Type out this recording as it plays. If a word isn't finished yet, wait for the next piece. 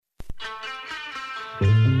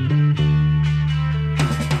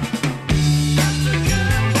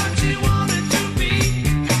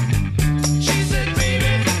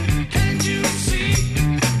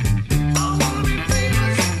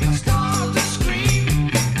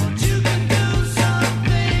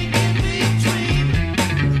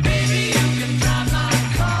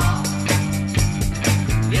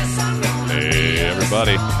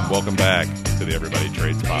Welcome back to the Everybody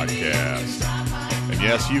Trades Podcast. And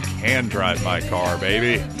yes, you can drive my car,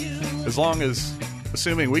 baby. As long as,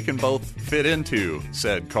 assuming we can both fit into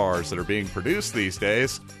said cars that are being produced these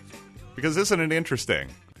days. Because isn't it interesting?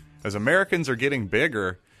 As Americans are getting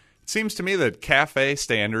bigger, it seems to me that CAFE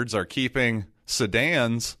standards are keeping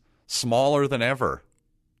sedans smaller than ever.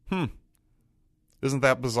 Isn't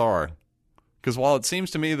that bizarre? Because while it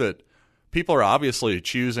seems to me that people are obviously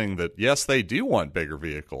choosing that, yes, they do want bigger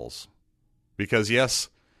vehicles. Because, yes,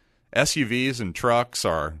 SUVs and trucks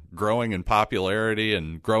are growing in popularity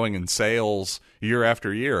and growing in sales year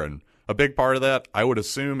after year. And a big part of that, I would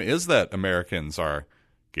assume, is that Americans are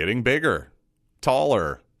getting bigger,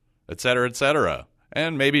 taller, et cetera,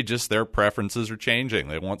 and maybe just their preferences are changing.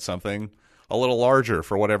 They want something a little larger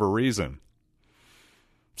for whatever reason.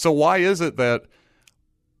 So why is it that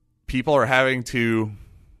people are having to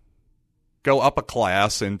go up a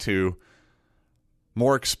class into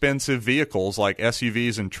more expensive vehicles like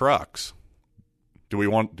SUVs and trucks? Do we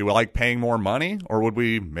like paying more money, or would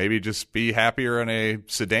we maybe just be happier in a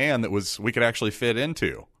sedan that we could actually fit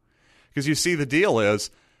into? Because you see, the deal is,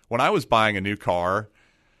 when I was buying a new car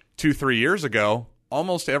 2-3 years ago,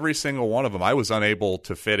 almost every single one of them I was unable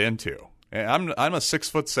to fit into. And I'm a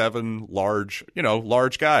 6'7"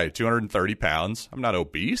 large guy, 230 pounds. I'm not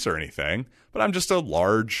obese or anything, but I'm just a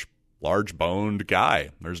large boned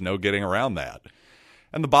guy. There's no getting around that.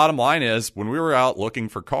 And the bottom line is, when we were out looking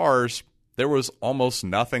for cars, there was almost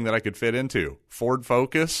nothing that I could fit into. Ford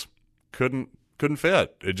Focus couldn't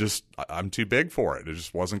fit. I'm too big for it. It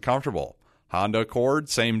just wasn't comfortable. Honda Accord,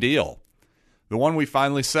 same deal. The one we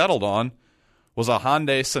finally settled on was a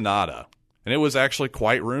Hyundai Sonata, and it was actually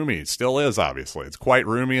quite roomy. It still is, obviously. It's quite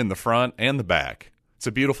roomy in the front and the back. It's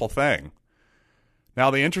a beautiful thing.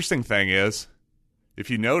 Now, the interesting thing is, if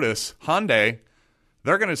you notice, Hyundai,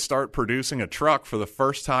 they're going to start producing a truck for the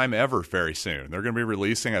first time ever very soon. They're going to be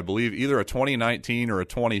releasing, I believe, either a 2019 or a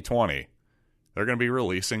 2020. They're going to be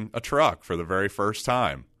releasing a truck for the very first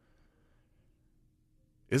time.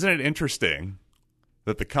 Isn't it interesting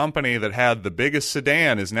that the company that had the biggest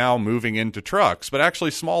sedan is now moving into trucks, but actually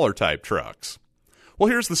smaller type trucks? Well,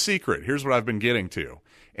 here's the secret. Here's what I've been getting to.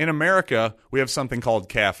 In America, we have something called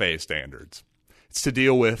CAFE standards. It's to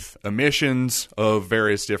deal with emissions of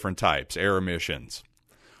various different types, air emissions.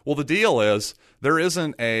 Well, the deal is, there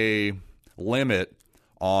isn't a limit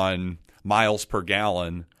on miles per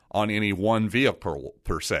gallon on any one vehicle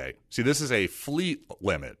per se. See, this is a fleet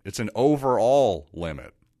limit. It's an overall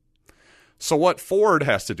limit. So what Ford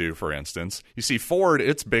has to do, for instance, you see, Ford,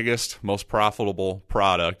 its biggest, most profitable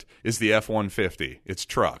product is the F-150, its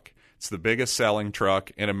truck. It's the biggest selling truck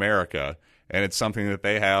in America, and it's something that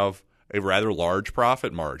they have a rather large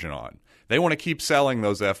profit margin on. They want to keep selling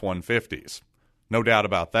those F-150s. No doubt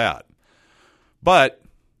about that. But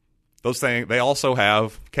those things, they also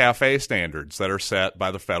have CAFE standards that are set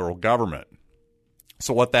by the federal government.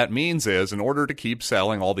 So what that means is, in order to keep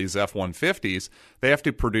selling all these F-150s, they have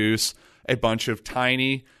to produce a bunch of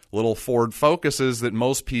tiny little Ford Focuses that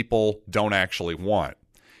most people don't actually want.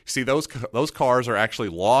 See, those cars are actually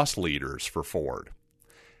loss leaders for Ford.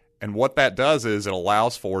 And what that does is it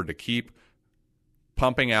allows Ford to keep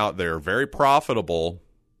pumping out their very profitable,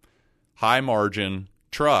 high-margin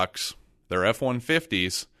trucks, their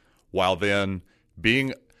F-150s, while then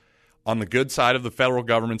being on the good side of the federal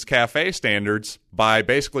government's CAFE standards by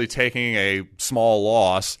basically taking a small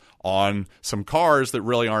loss on some cars that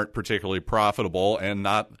really aren't particularly profitable and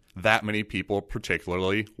not that many people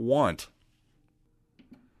particularly want.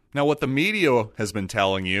 Now, what the media has been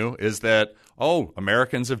telling you is that,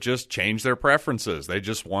 Americans have just changed their preferences. They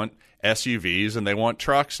just want SUVs and they want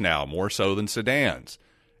trucks now, more so than sedans.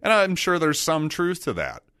 And I'm sure there's some truth to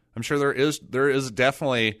that. I'm sure there is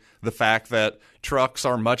definitely the fact that trucks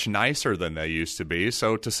are much nicer than they used to be.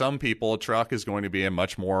 So to some people, a truck is going to be a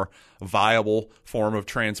much more viable form of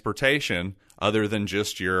transportation other than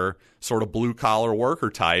just your sort of blue-collar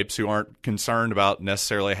worker types who aren't concerned about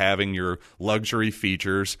necessarily having your luxury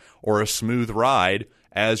features or a smooth ride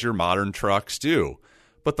as your modern trucks do.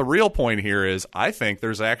 But the real point here is, I think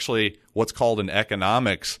there's actually what's called in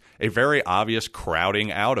economics a very obvious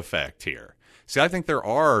crowding out effect here. See, I think there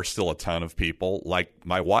are still a ton of people, like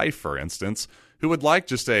my wife, for instance, who would like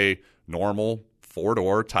just a normal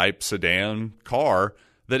four-door type sedan car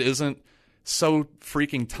that isn't so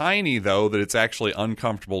freaking tiny, though, that it's actually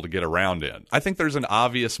uncomfortable to get around in. I think there's an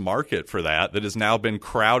obvious market for that has now been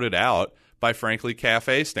crowded out by, frankly,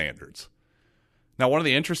 CAFE standards. Now, one of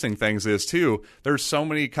the interesting things is, too, there's so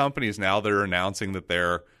many companies now that are announcing that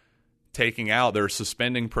they're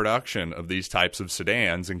suspending production of these types of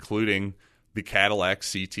sedans, including the Cadillac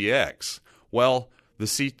CTX. Well,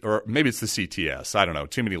 or maybe it's the CTS. I don't know.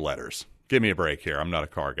 Too many letters. Give me a break here. I'm not a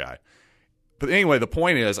car guy. But anyway, the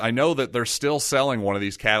point is, I know that they're still selling one of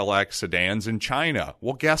these Cadillac sedans in China.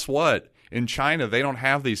 Well, guess what? In China, they don't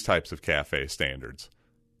have these types of CAFE standards.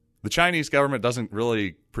 The Chinese government doesn't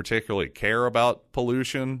really particularly care about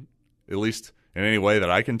pollution, at least in any way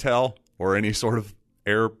that I can tell, or any sort of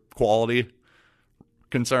air quality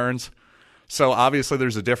concerns. So obviously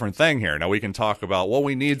there's a different thing here. Now we can talk about, well,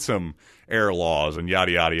 we need some air laws and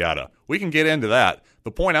yada, yada, yada. We can get into that.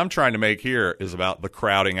 The point I'm trying to make here is about the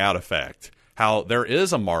crowding out effect. How there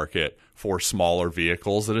is a market for smaller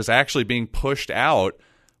vehicles that is actually being pushed out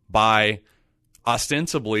by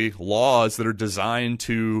ostensibly laws that are designed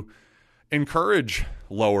to encourage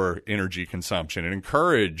lower energy consumption and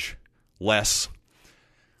encourage less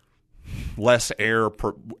air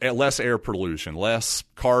pollution, less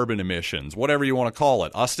carbon emissions, whatever you want to call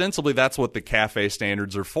it. Ostensibly, that's what the CAFE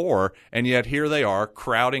standards are for, and yet here they are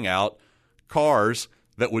crowding out cars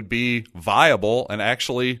that would be viable and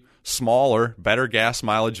actually smaller, better gas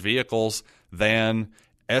mileage vehicles than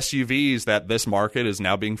SUVs that this market is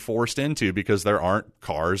now being forced into because there aren't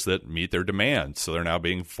cars that meet their demands. So they're now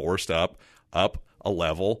being forced up a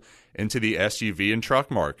level into the SUV and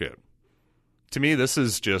truck market. To me, this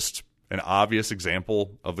is just an obvious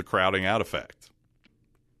example of the crowding out effect.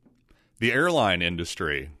 The airline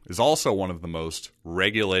industry is also one of the most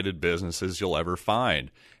regulated businesses you'll ever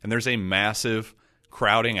find, and there's a massive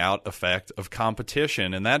crowding out effect of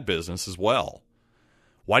competition in that business as well.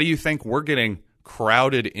 Why do you think we're getting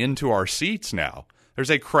crowded into our seats now? There's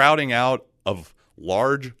a crowding out of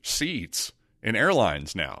large seats in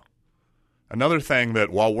airlines now. Another thing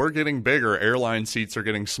that while we're getting bigger, airline seats are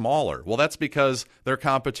getting smaller. Well, that's because their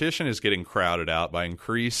competition is getting crowded out by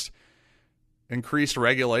increased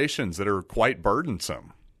regulations that are quite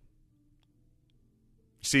burdensome.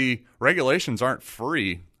 See, regulations aren't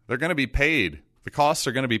free. They're going to be paid. The costs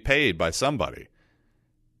are going to be paid by somebody.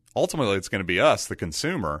 Ultimately, it's going to be us, the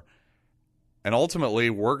consumer. And ultimately,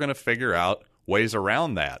 we're going to figure out ways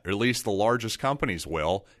around that, or at least the largest companies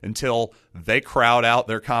will, until they crowd out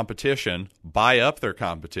their competition, buy up their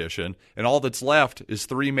competition, and all that's left is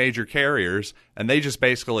three major carriers, and they just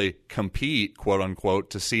basically compete, quote unquote,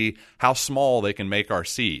 to see how small they can make our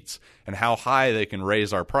seats and how high they can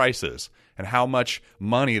raise our prices and how much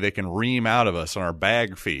money they can ream out of us on our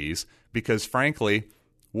bag fees, because frankly,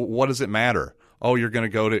 what does it matter? Oh, you're going to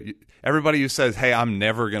go to everybody who says, hey, I'm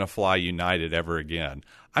never going to fly United ever again.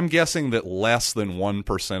 I'm guessing that less than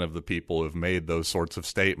 1% of the people who've made those sorts of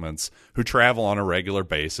statements who travel on a regular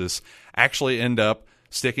basis actually end up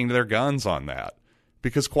sticking to their guns on that.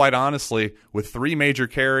 Because quite honestly, with three major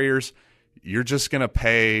carriers, you're just going to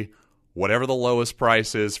pay whatever the lowest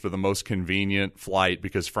price is for the most convenient flight,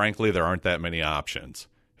 because frankly, there aren't that many options.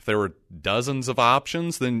 If there were dozens of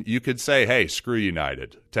options, then you could say, hey, screw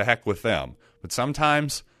United, to heck with them. But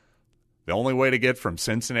sometimes the only way to get from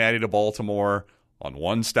Cincinnati to Baltimore on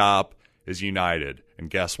one stop is United. And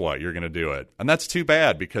guess what? You're going to do it. And that's too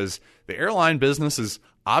bad, because the airline business is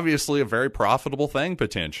obviously a very profitable thing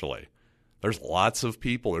potentially. There's lots of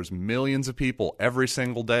people, there's millions of people every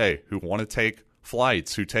single day who want to take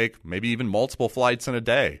flights, who take maybe even multiple flights in a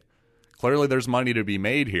day. Clearly there's money to be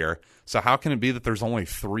made here. So how can it be that there's only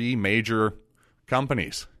three major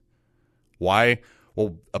companies? Why?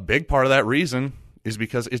 Well, a big part of that reason is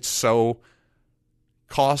because it's so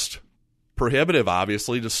cost prohibitive,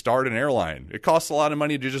 obviously, to start an airline. It costs a lot of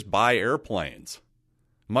money to just buy airplanes,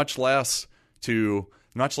 much less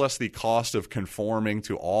the cost of conforming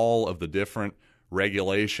to all of the different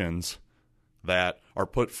regulations that are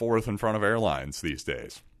put forth in front of airlines these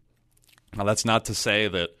days. Now, that's not to say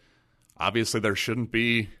that obviously there shouldn't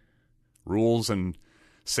be rules and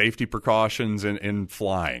safety precautions in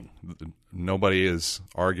flying. Nobody is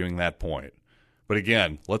arguing that point. But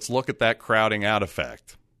again, let's look at that crowding out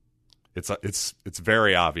effect. It's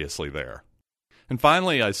very obviously there. And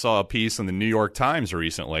finally, I saw a piece in the New York Times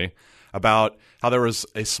recently about how there was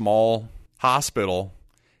a small hospital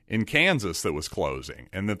in Kansas that was closing,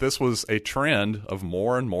 and that this was a trend of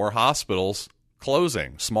more and more hospitals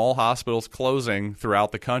closing, small hospitals closing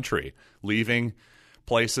throughout the country, leaving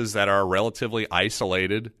places that are relatively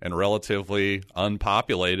isolated and relatively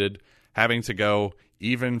unpopulated, having to go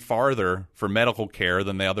even farther for medical care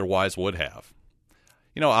than they otherwise would have.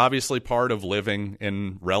 Obviously part of living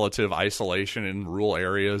in relative isolation in rural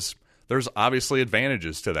areas, there's obviously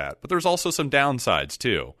advantages to that, but there's also some downsides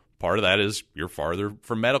too. Part of that is you're farther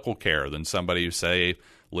from medical care than somebody who, say,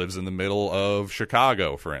 lives in the middle of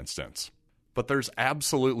Chicago, for instance. But there's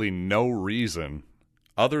absolutely no reason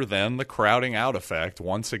other than the crowding out effect,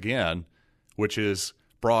 once again, which is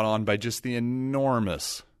brought on by just the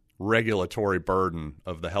enormous regulatory burden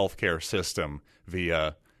of the healthcare system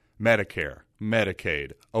via Medicare,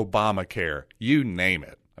 Medicaid, Obamacare, you name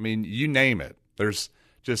it. I mean, you name it. There's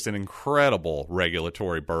just an incredible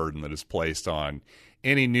regulatory burden that is placed on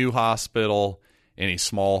any new hospital, any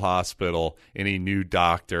small hospital, any new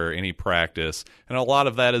doctor, any practice. And a lot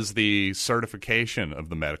of that is the certification of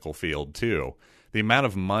the medical field, too. The amount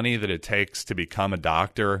of money that it takes to become a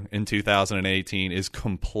doctor in 2018 is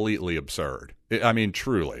completely absurd. I mean,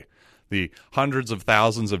 truly. The hundreds of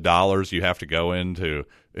thousands of dollars you have to go into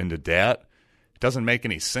debt doesn't make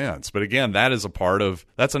any sense. But again,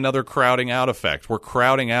 that's another crowding out effect. We're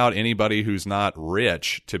crowding out anybody who's not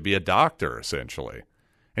rich to be a doctor, essentially.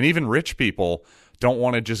 And even rich people don't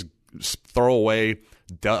want to just throw away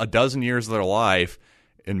a dozen years of their life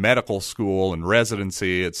in medical school and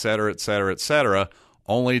residency, et cetera,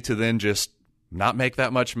 only to then just not make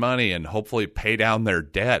that much money and hopefully pay down their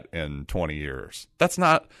debt in 20 years. That's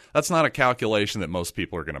not a calculation that most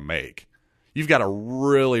people are going to make. You've got to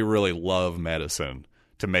really, really love medicine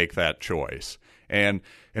to make that choice. And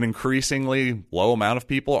an increasingly low amount of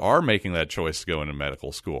people are making that choice to go into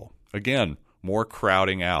medical school. Again, more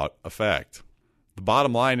crowding out effect. The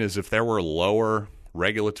bottom line is if there were lower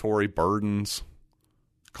regulatory burdens,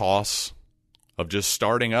 costs of just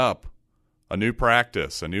starting up a new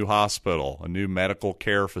practice, a new hospital, a new medical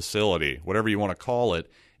care facility, whatever you want to call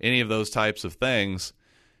it, any of those types of things,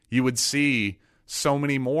 you would see so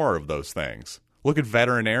many more of those things. Look at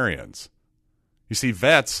veterinarians. You see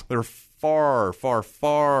vets, there are far, far,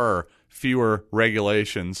 far fewer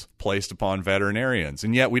regulations placed upon veterinarians.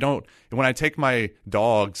 And yet when I take my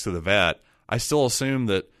dogs to the vet, I still assume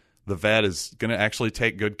that the vet is going to actually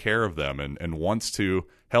take good care of them and wants to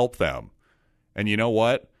help them. And you know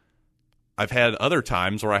what? I've had other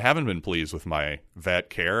times where I haven't been pleased with my vet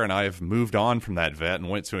care, and I've moved on from that vet and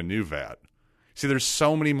went to a new vet. See, there's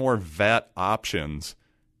so many more vet options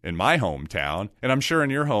in my hometown, and I'm sure in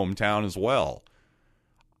your hometown as well.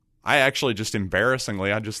 I actually just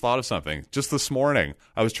embarrassingly, I just thought of something. Just this morning,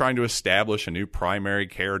 I was trying to establish a new primary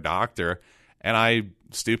care doctor, and I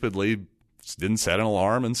stupidly didn't set an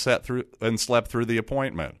alarm and slept through the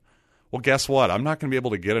appointment. Well, guess what? I'm not going to be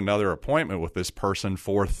able to get another appointment with this person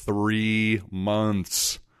for 3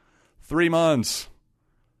 months. 3 months.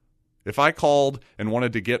 If I called and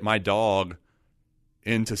wanted to get my dog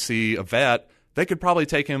in to see a vet, they could probably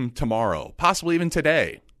take him tomorrow, possibly even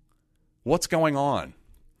today. What's going on?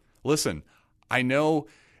 Listen, I know,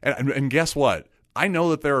 and guess what? I know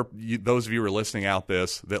that there are those of you who are listening out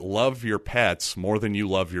this that love your pets more than you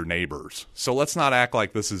love your neighbors. So let's not act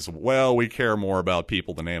like this is, well, we care more about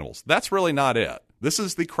people than animals. That's really not it. This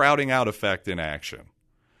is the crowding out effect in action.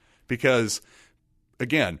 Because,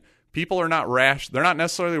 again, people are not they're not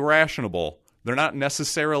necessarily rational. They're not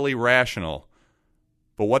necessarily rational.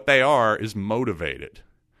 But what they are is motivated.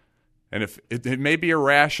 And if it may be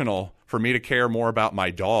irrational for me to care more about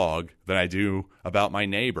my dog than I do about my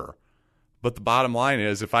neighbor. But the bottom line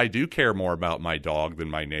is, if I do care more about my dog than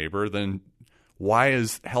my neighbor, then why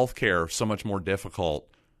is healthcare so much more difficult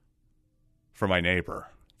for my neighbor?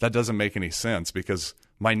 That doesn't make any sense because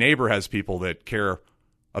my neighbor has people that care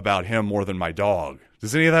about him more than my dog.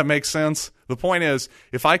 Does any of that make sense? The point is,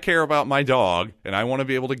 if I care about my dog and I want to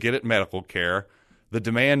be able to get it medical care, the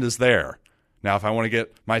demand is there. Now, if I want to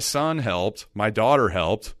get my son helped, my daughter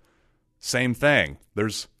helped, same thing.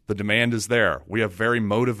 The demand is there. We have very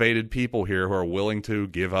motivated people here who are willing to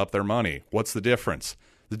give up their money. What's the difference?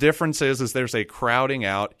 The difference is there's a crowding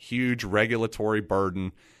out, huge regulatory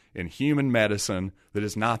burden in human medicine that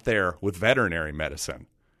is not there with veterinary medicine.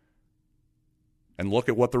 And look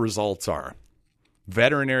at what the results are.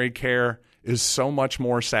 Veterinary care is so much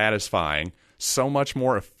more satisfying, so much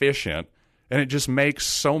more efficient, and it just makes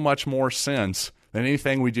so much more sense than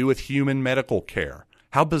anything we do with human medical care.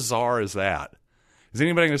 How bizarre is that? Is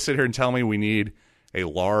anybody going to sit here and tell me we need a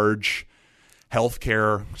large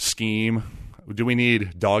healthcare scheme? Do we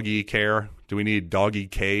need doggy care? Do we need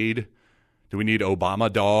doggy-cade? Do we need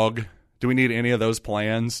Obama dog? Do we need any of those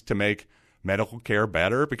plans to make medical care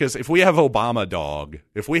better? Because if we have Obama dog,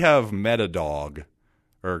 if we have Metadog,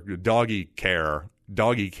 or doggy care,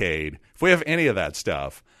 doggy-cade, if we have any of that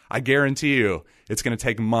stuff, I guarantee you it's going to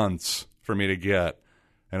take months for me to get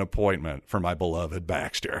an appointment for my beloved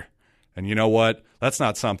Baxter. And you know what? That's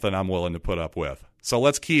not something I'm willing to put up with. So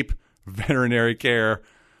let's keep veterinary care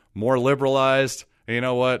more liberalized. And you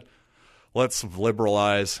know what? Let's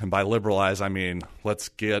liberalize, and by liberalize, I mean let's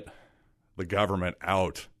get the government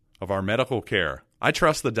out of our medical care. I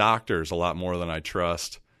trust the doctors a lot more than I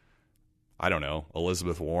trust, I don't know,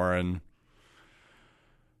 Elizabeth Warren,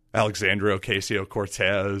 Alexandria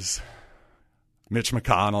Ocasio-Cortez, Mitch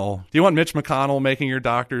McConnell. Do you want Mitch McConnell making your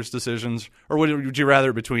doctor's decisions? Or would you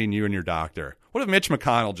rather between you and your doctor? What if Mitch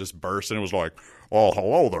McConnell just burst and it was like, oh,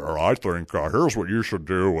 hello there, I think here's what you should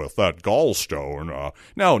do with that gallstone.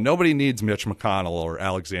 No, nobody needs Mitch McConnell or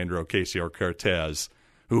Alexandria Ocasio-Cortez,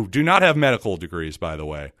 who do not have medical degrees, by the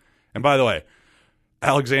way. And by the way,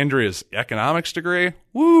 Alexandria's economics degree,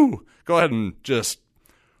 woo, go ahead and just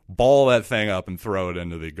ball that thing up and throw it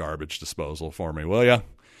into the garbage disposal for me, will ya?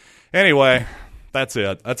 Anyway, that's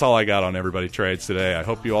it. That's all I got on Everybody Trades today. I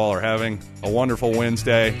hope you all are having a wonderful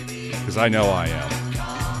Wednesday, because I know I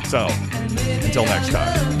am. So, until next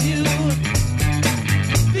time.